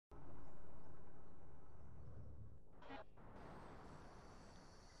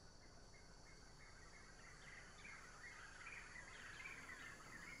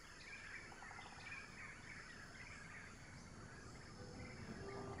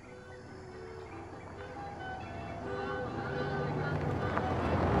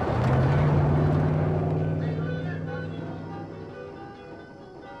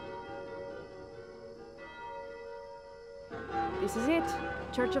This is it.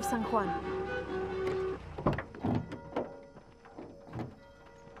 Church of San Juan.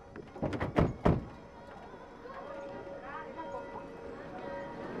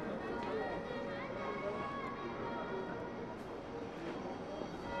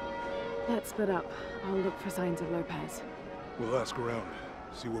 Let's split up. I'll look for signs of Lopez. We'll ask around,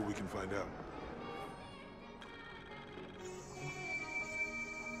 see what we can find out.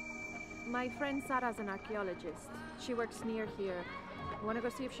 My friend Sarah's an archaeologist. She works near here. Wanna go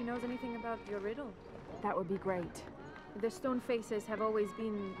see if she knows anything about your riddle? That would be great. The stone faces have always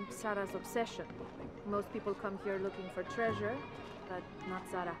been Sarah's obsession. Most people come here looking for treasure, but not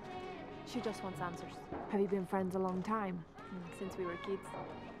Sarah. She just wants answers. Have you been friends a long time? Since we were kids.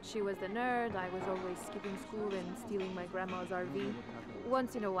 She was the nerd, I was always skipping school and stealing my grandma's RV.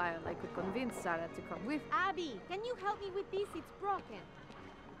 Once in a while, I could convince Sarah to come with. Abby, can you help me with this? It's broken.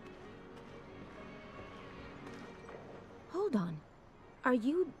 Hold on. Are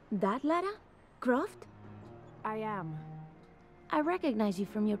you that Lara? Croft? I am. I recognize you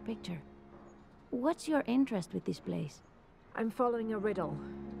from your picture. What's your interest with this place? I'm following a riddle.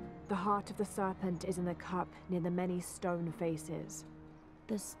 The heart of the serpent is in the cup near the many stone faces.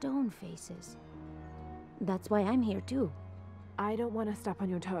 The stone faces. That's why I'm here too. I don't want to step on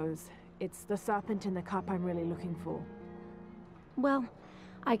your toes. It's the serpent in the cup I'm really looking for. Well,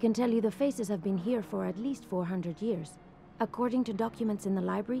 I can tell you the faces have been here for at least 400 years. According to documents in the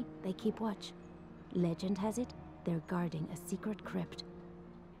library, they keep watch. Legend has it, they're guarding a secret crypt.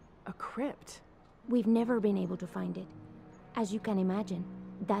 A crypt? We've never been able to find it. As you can imagine,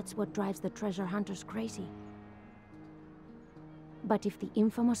 that's what drives the treasure hunters crazy. But if the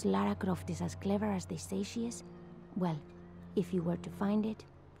infamous Lara Croft is as clever as they say she is, well, if you were to find it,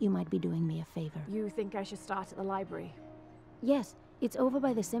 you might be doing me a favor. You think I should start at the library? Yes, it's over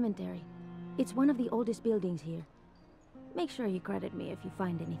by the cemetery. It's one of the oldest buildings here. Make sure you credit me if you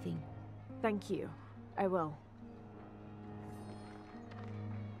find anything. Thank you. I will.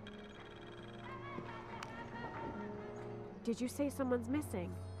 Did you say someone's missing?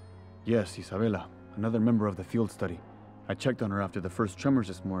 Yes, Isabela, another member of the field study. I checked on her after the first tremors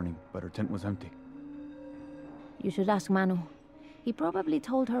this morning, but her tent was empty. You should ask Manu. He probably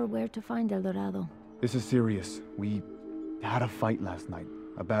told her where to find El Dorado. This is serious. We had a fight last night.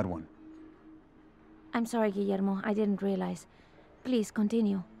 A bad one. I'm sorry, Guillermo. I didn't realize. Please,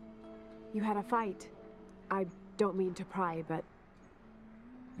 continue. You had a fight. I don't mean to pry, but...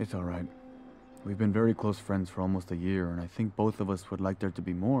 It's all right. We've been very close friends for almost a year, and I think both of us would like there to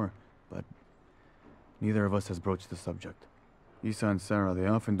be more, but neither of us has broached the subject. Isa and Sarah, they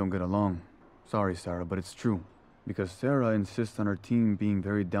often don't get along. Sorry, Sarah, but it's true. Because Sarah insists on her team being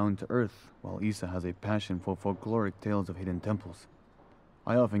very down-to-earth, while Isa has a passion for folkloric tales of hidden temples.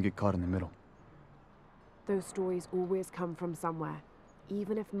 I often get caught in the middle. Those stories always come from somewhere.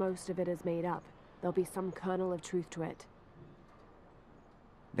 Even if most of it is made up, there'll be some kernel of truth to it.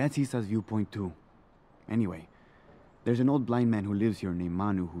 That's Isa's viewpoint too. Anyway, there's an old blind man who lives here named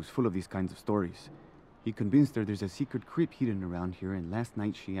Manu who's full of these kinds of stories. He convinced her there's a secret crypt hidden around here, and last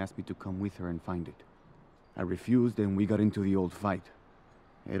night she asked me to come with her and find it. I refused, and we got into the old fight.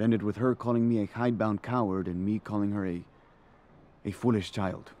 It ended with her calling me a hidebound coward and me calling her a foolish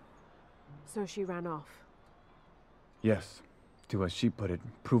child. So she ran off. Yes. To, as she put it,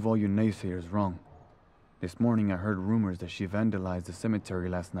 prove all you naysayers wrong. This morning I heard rumors that she vandalized the cemetery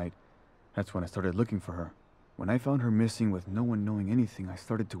last night. That's when I started looking for her. When I found her missing with no one knowing anything, I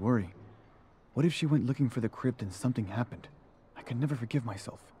started to worry. What if she went looking for the crypt and something happened? I could never forgive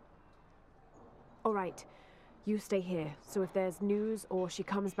myself. All right. You stay here, so if there's news or she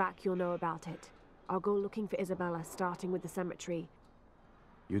comes back, you'll know about it. I'll go looking for Isabella, starting with the cemetery.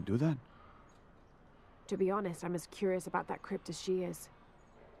 You'd do that? To be honest, I'm as curious about that crypt as she is.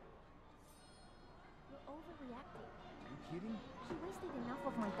 You're overreacting. Are you kidding? She wasted enough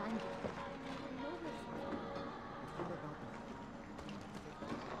of my time.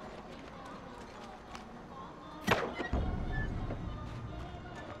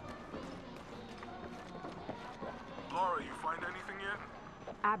 Laura, you find anything yet?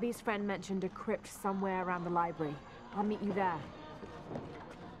 Abby's friend mentioned a crypt somewhere around the library. I'll meet you there.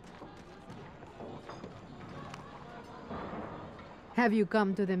 Have you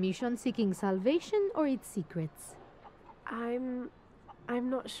come to the mission seeking salvation or its secrets? I'm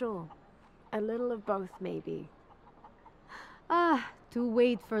not sure. A little of both, maybe. Ah, to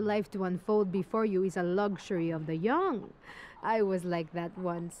wait for life to unfold before you is a luxury of the young. I was like that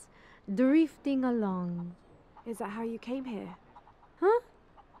once, drifting along. Is that how you came here? Huh?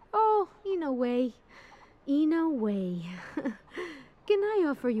 Oh, in a way. In a way. Can I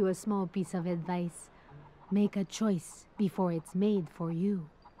offer you a small piece of advice? Make a choice before it's made for you.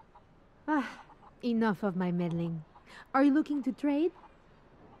 Ah, enough of my meddling. Are you looking to trade?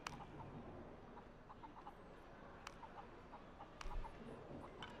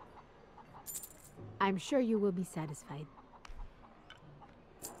 I'm sure you will be satisfied.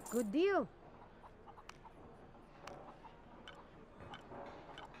 Good deal.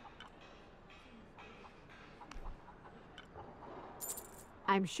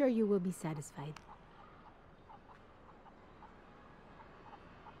 I'm sure you will be satisfied.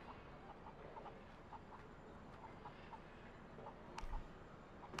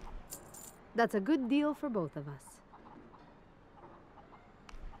 That's a good deal for both of us.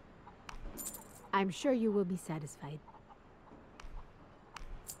 I'm sure you will be satisfied.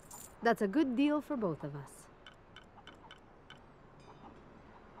 That's a good deal for both of us.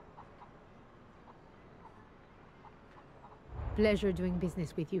 Pleasure doing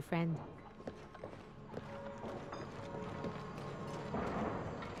business with you, friend.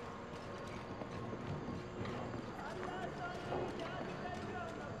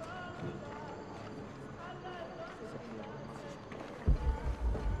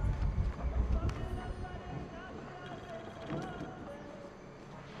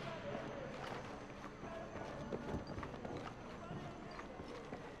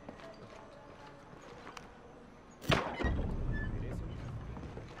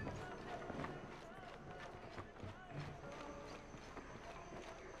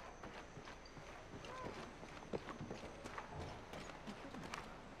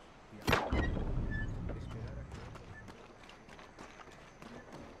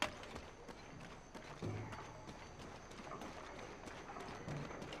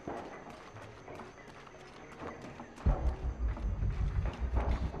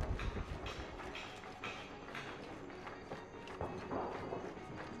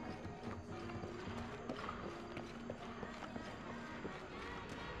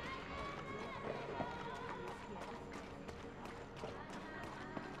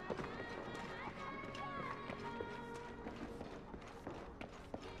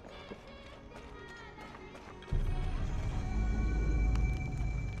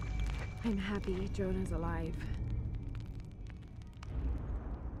 I'm happy Jonah's alive.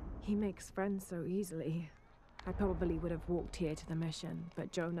 He makes friends so easily. I probably would have walked here to the mission,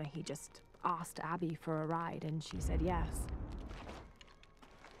 but Jonah, he just asked Abby for a ride and she said yes.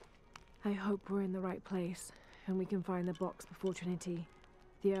 I hope we're in the right place and we can find the box before Trinity.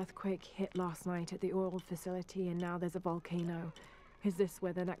 The earthquake hit last night at the oil facility and now there's a volcano. Is this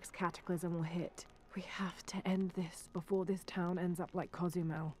where the next cataclysm will hit? We have to end this before this town ends up like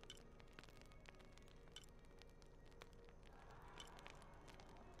Cozumel.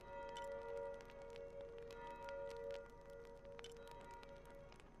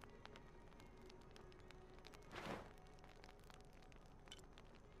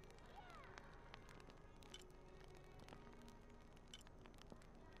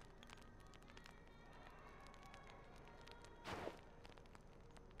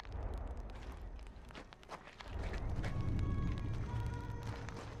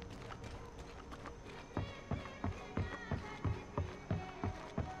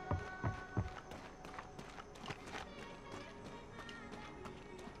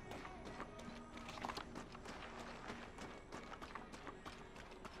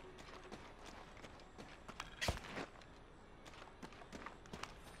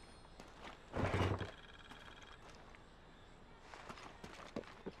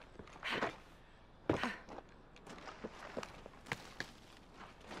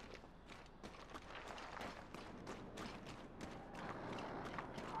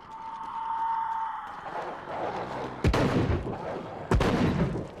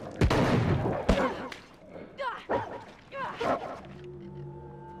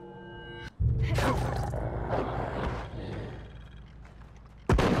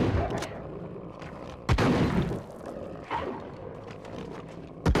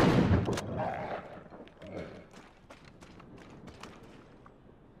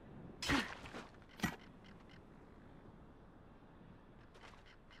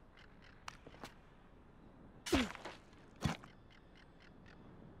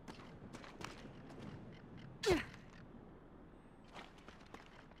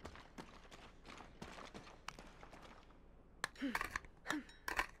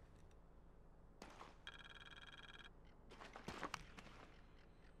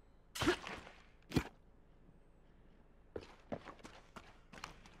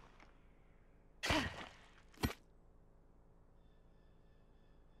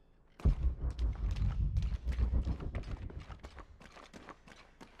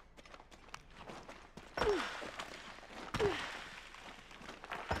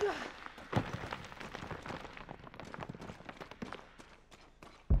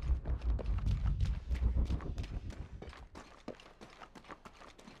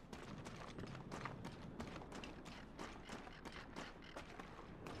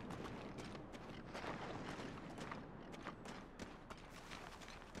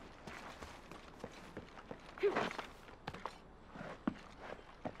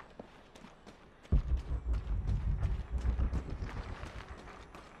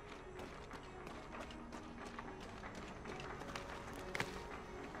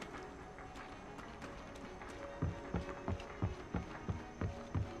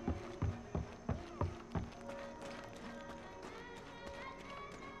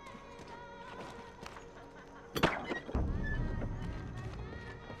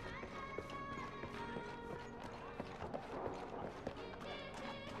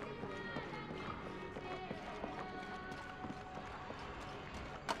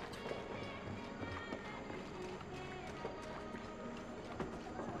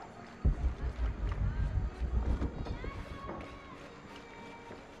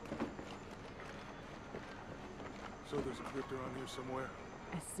 So there's a crypt around here somewhere?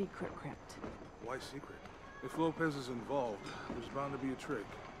 A secret crypt. Why secret? If Lopez is involved, there's bound to be a trick.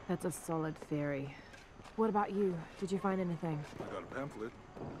 That's a solid theory. What about you? Did you find anything? I got a pamphlet.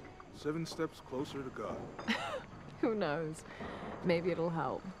 7 steps closer to God. Who knows? Maybe it'll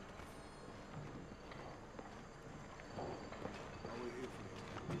help. I'll wait here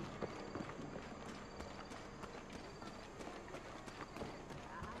for you.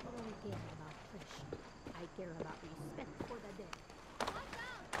 I don't care about friction. I care about respect for the dead. Watch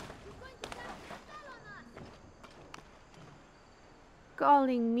out! He's going to cast a spell on us!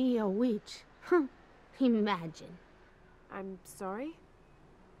 Calling me a witch. Huh. Imagine. I'm sorry?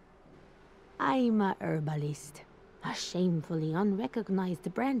 I'm a herbalist. A shamefully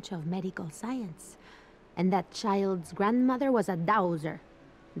unrecognized branch of medical science. And that child's grandmother was a dowser.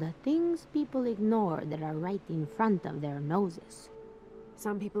 The things people ignore that are right in front of their noses.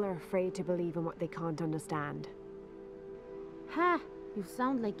 Some people are afraid to believe in what they can't understand. Ha! You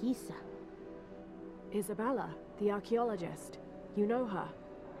sound like Isa. Isabella, the archaeologist. You know her.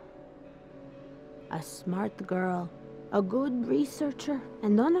 A smart girl. A good researcher,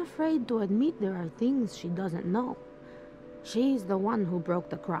 and unafraid to admit there are things she doesn't know. She's the one who broke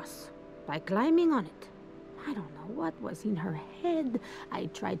the cross, by climbing on it. I don't know what was in her head. I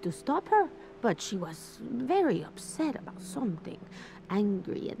tried to stop her, but she was very upset about something,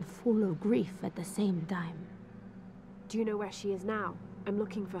 angry and full of grief at the same time. Do you know where she is now? I'm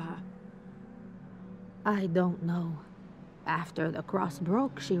looking for her. I don't know. After the cross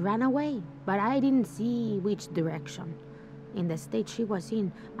broke, she ran away, but I didn't see which direction. In the state she was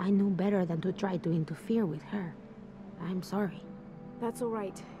in, I knew better than to try to interfere with her. I'm sorry. That's all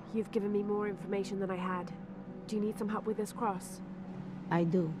right. You've given me more information than I had. Do you need some help with this cross? I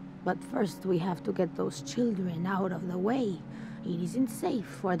do, but first we have to get those children out of the way. It isn't safe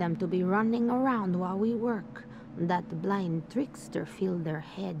for them to be running around while we work. That blind trickster filled their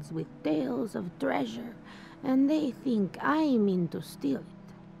heads with tales of treasure, and they think I mean to steal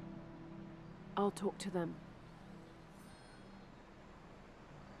it. I'll talk to them.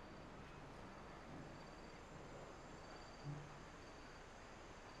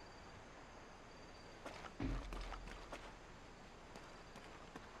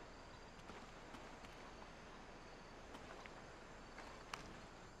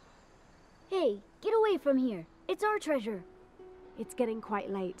 Hey, get away from here. It's our treasure. It's getting quite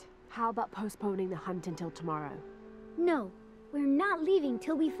late. How about postponing the hunt until tomorrow? No, we're not leaving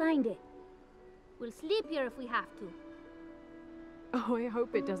till we find it. We'll sleep here if we have to. Oh, I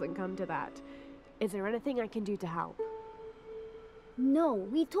hope it doesn't come to that. Is there anything I can do to help? No,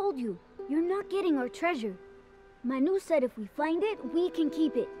 we told you. You're not getting our treasure. Manu said if we find it, we can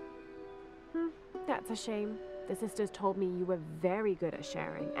keep it. That's a shame. The sisters told me you were very good at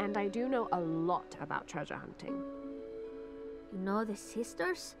sharing, and I do know a lot about treasure hunting. You know the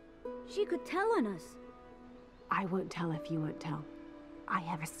sisters? She could tell on us. I won't tell if you won't tell. I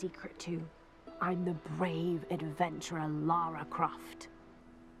have a secret too. I'm the brave adventurer Lara Croft.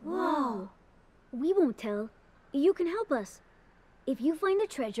 Whoa! We won't tell. You can help us. If you find the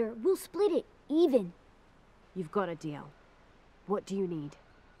treasure, we'll split it, even. You've got a deal. What do you need?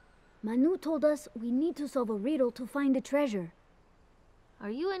 Manu told us we need to solve a riddle to find the treasure.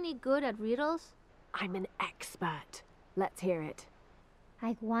 Are you any good at riddles? I'm an expert. Let's hear it.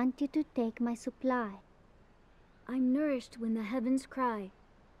 I want you to take my supply. I'm nourished when the heavens cry.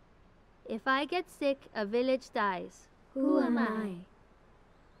 If I get sick, a village dies. Who am I?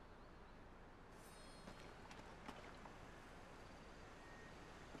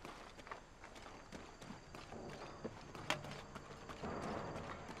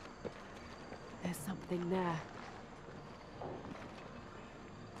 There's something there.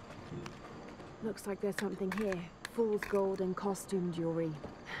 Looks like there's something here. Fool's gold and costume jewelry.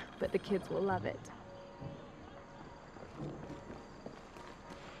 But the kids will love it.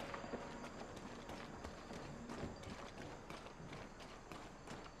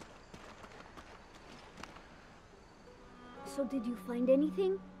 So did you find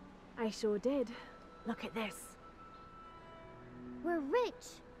anything? I sure did. Look at this. We're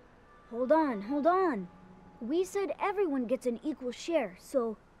rich. Hold on, hold on. We said everyone gets an equal share,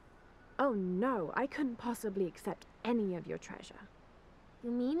 so... Oh no, I couldn't possibly accept any of your treasure. You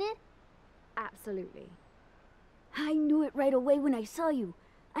mean it? Absolutely. I knew it right away when I saw you.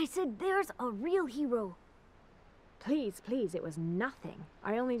 I said there's a real hero. Please, please, it was nothing.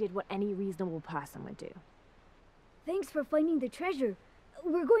 I only did what any reasonable person would do. Thanks for finding the treasure.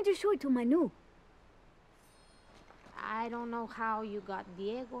 We're going to show it to Manu. I don't know how you got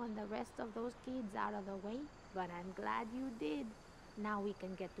Diego and the rest of those kids out of the way, but I'm glad you did. Now we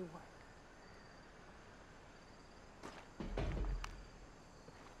can get to work.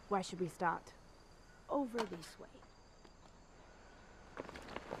 Where should we start? Over this way.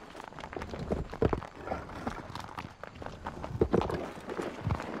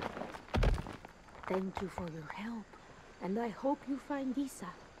 Thank you for your help, and I hope you find Isa.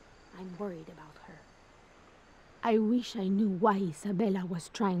 I'm worried about her. I wish I knew why Isabella was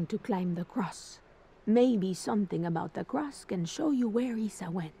trying to climb the cross. Maybe something about the cross can show you where Isa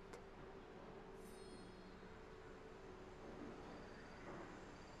went.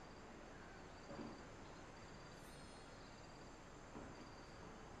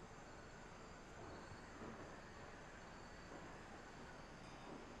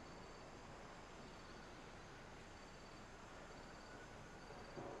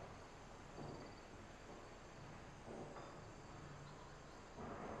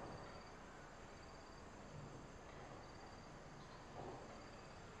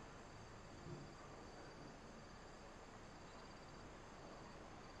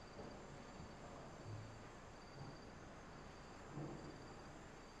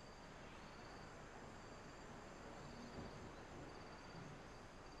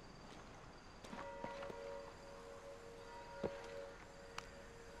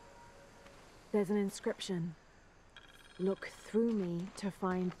 There's an inscription. Look through me to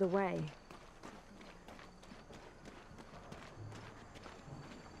find the way.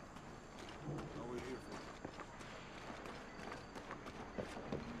 I'll wait here for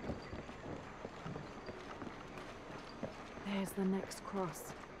you. There's the next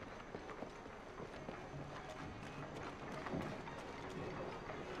cross.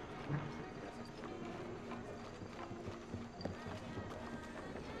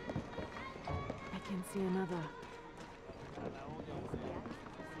 I can see another.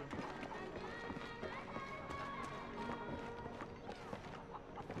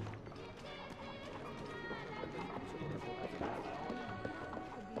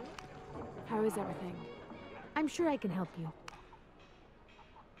 How is everything? I'm sure I can help you.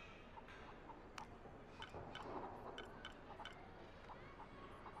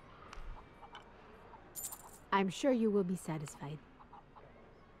 I'm sure you will be satisfied.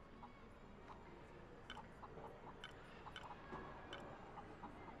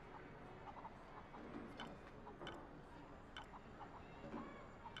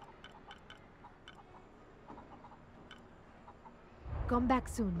 Come back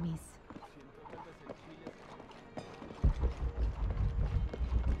soon, miss.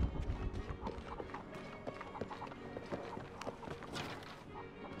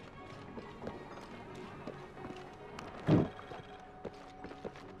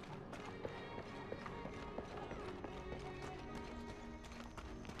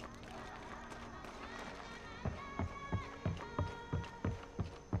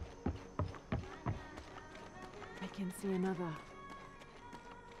 I can see another.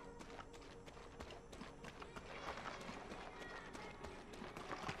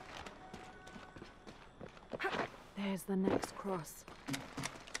 There's the next cross.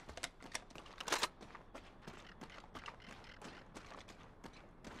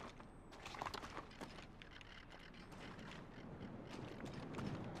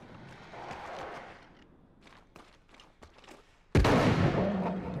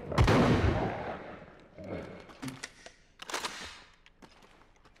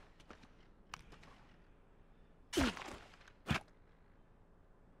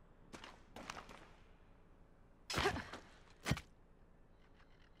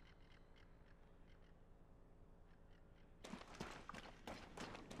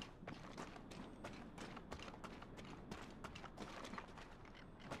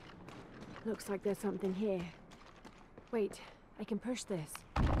 Looks like there's something here. Wait, I can push this.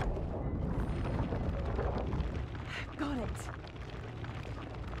 Got it!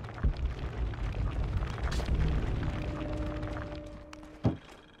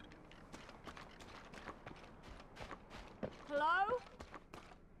 Hello?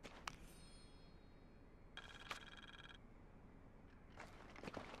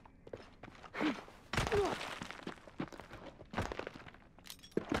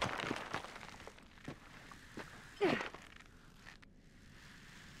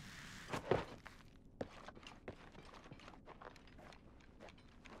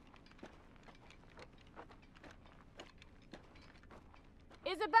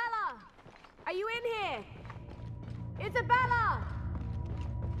 Isabella! Are you in here? Isabella!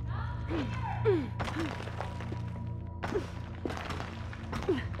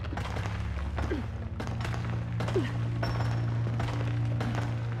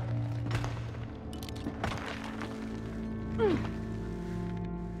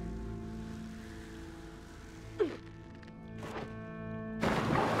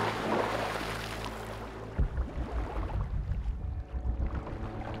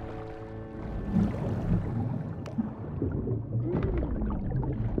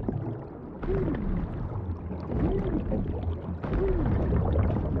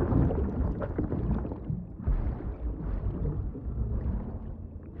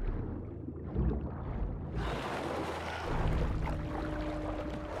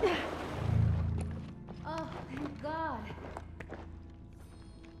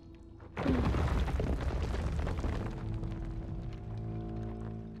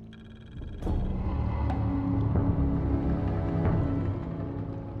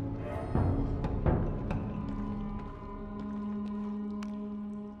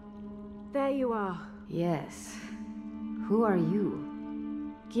 There you are. Yes. Who are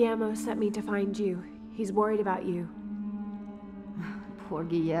you? Guillermo sent me to find you. He's worried about you. Poor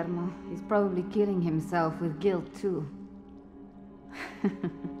Guillermo. He's probably killing himself with guilt, too.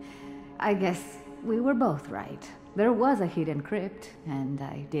 I guess we were both right. There was a hidden crypt, and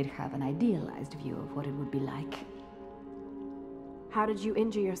I did have an idealized view of what it would be like. How did you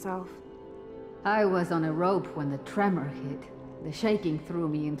injure yourself? I was on a rope when the tremor hit. The shaking threw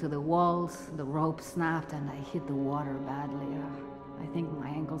me into the walls, the rope snapped, and I hit the water badly. I think my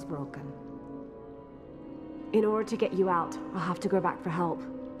ankle's broken. In order to get you out, I'll have to go back for help.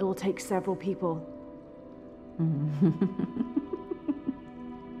 It will take several people.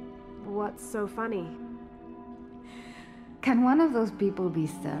 What's so funny? Can one of those people be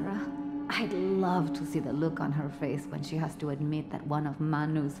Sarah? I'd love to see the look on her face when she has to admit that one of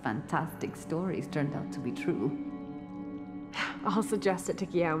Manu's fantastic stories turned out to be true. I'll suggest it to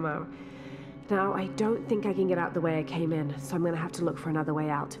Guillermo. Now, I don't think I can get out the way I came in, so I'm gonna have to look for another way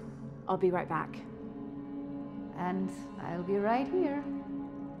out. I'll be right back. And I'll be right here.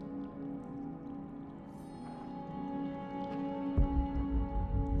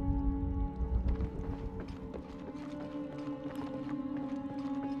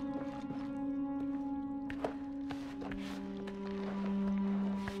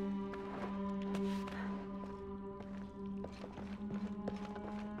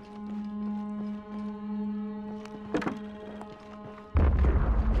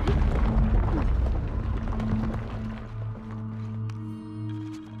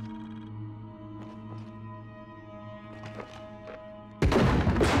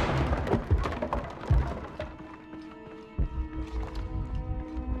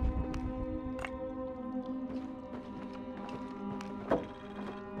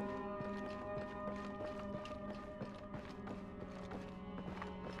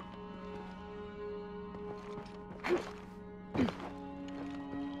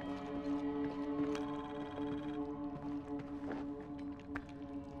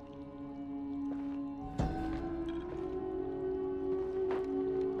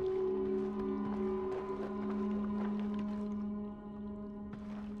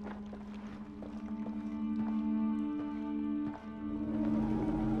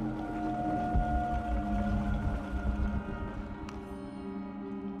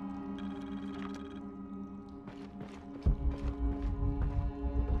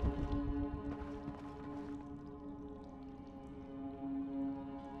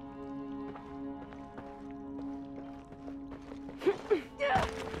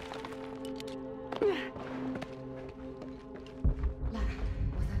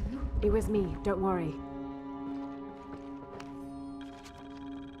 It was me, don't worry.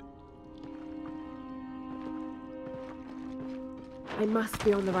 I must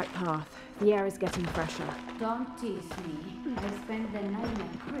be on the right path. The air is getting fresher. Don't tease me. I spent the night in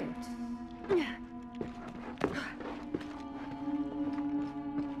a crypt.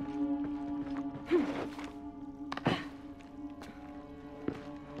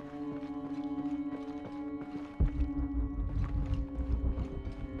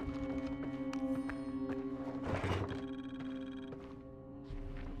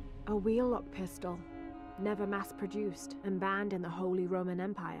 A wheel-lock pistol. Never mass-produced and banned in the Holy Roman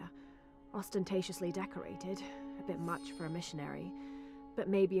Empire. Ostentatiously decorated. A bit much for a missionary. But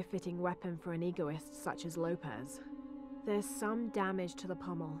maybe a fitting weapon for an egoist such as Lopez. There's some damage to the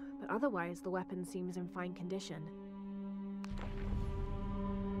pommel, but otherwise the weapon seems in fine condition.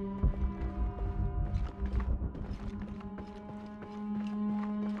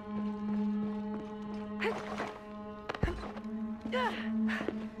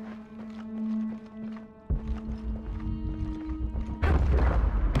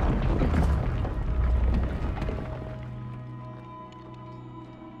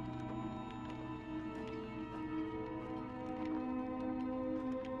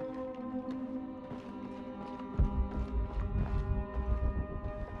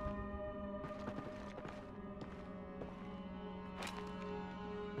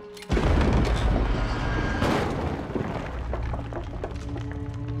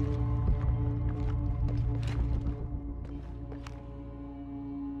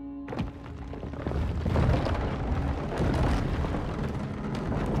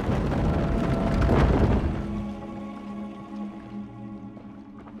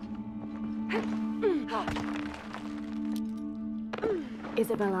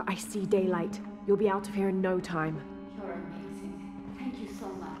 Isabella, I see daylight. You'll be out of here in no time. You're amazing. Thank you so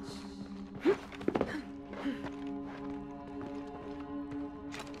much.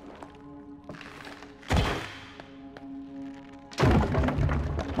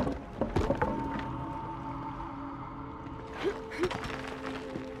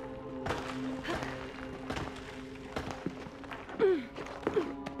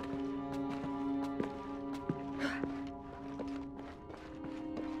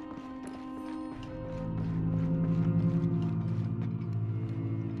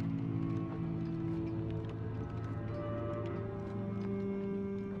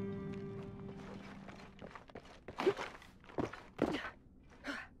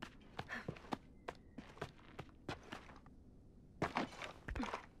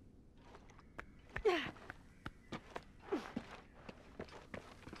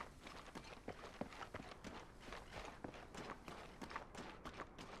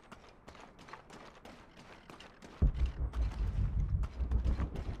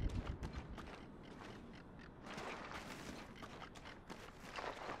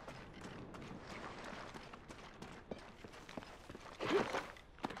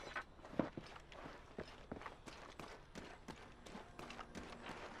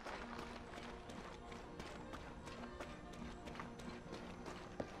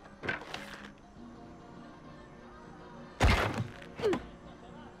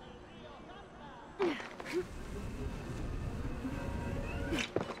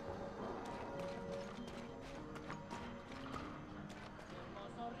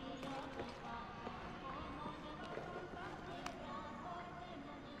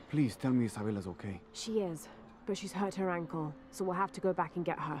 Please tell me Isabella's okay. She is, but she's hurt her ankle, so we'll have to go back and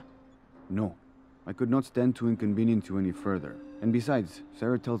get her. No. I could not stand to inconvenience you any further. And besides,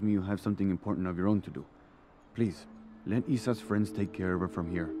 Sarah tells me you have something important of your own to do. Please, let Isa's friends take care of her from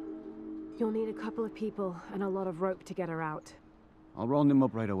here. You'll need a couple of people and a lot of rope to get her out. I'll round them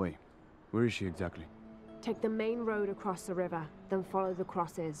up right away. Where is she exactly? Take the main road across the river, then follow the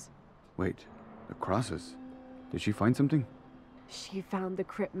crosses. Wait, the crosses? Did she find something? She found the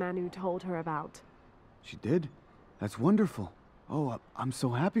crypt Manu told her about. She did? That's wonderful. Oh, I'm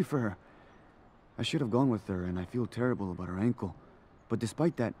so happy for her. I should have gone with her, and I feel terrible about her ankle. But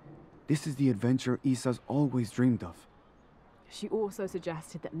despite that, this is the adventure Isa's always dreamed of. She also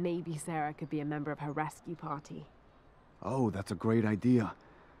suggested that maybe Sarah could be a member of her rescue party. Oh, that's a great idea.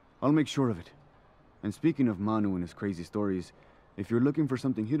 I'll make sure of it. And speaking of Manu and his crazy stories, if you're looking for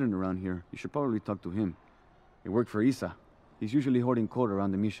something hidden around here, you should probably talk to him. It worked for Isa. He's usually hoarding coal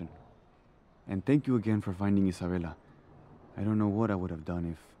around the mission. And thank you again for finding Isabella. I don't know what I would have done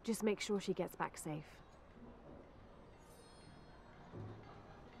if... Just make sure she gets back safe.